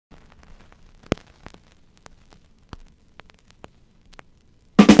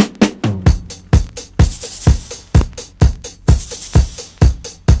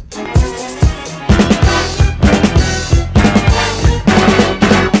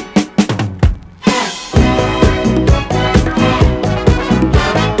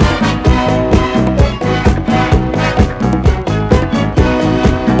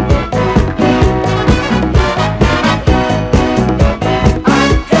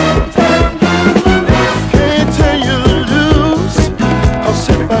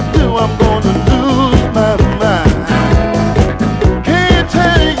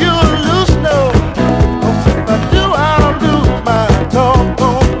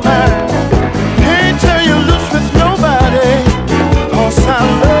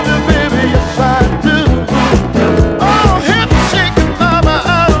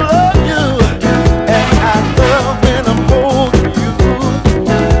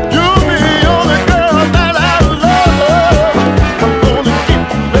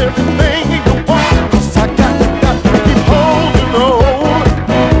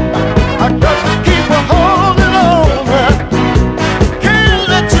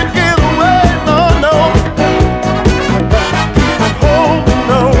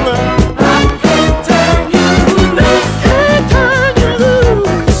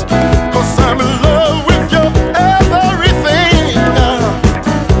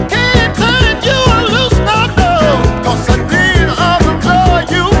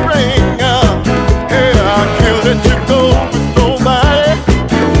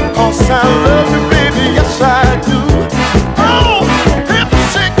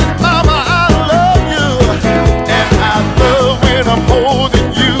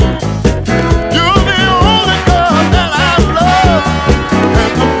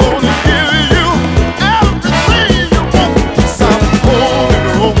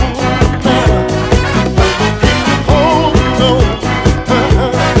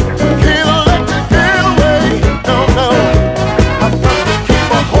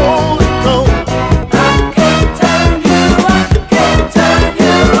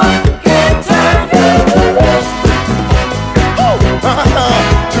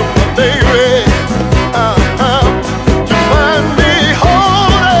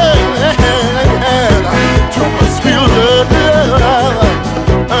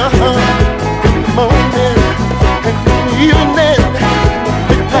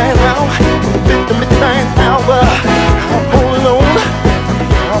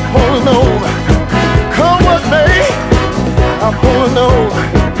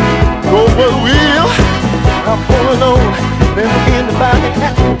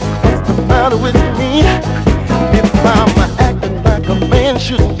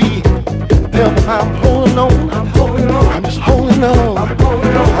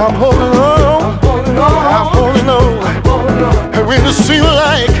I'm holding on, I'm holding on. And when it seems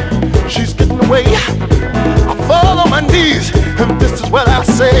like she's getting away, I fall on my knees, and this is what I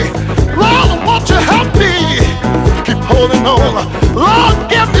say. Lord, won't you help me to keep holding on? Lord,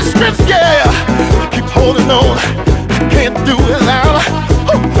 give me strength, yeah, to keep holding on. I can't do it without her.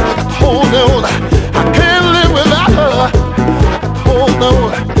 I got to hold on. I can't live without her. I got to hold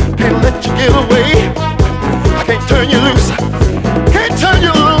on. Can't let you get away. I can't turn you loose. Can't turn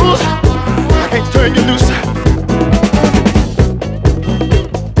you loose. I can't turn you loose.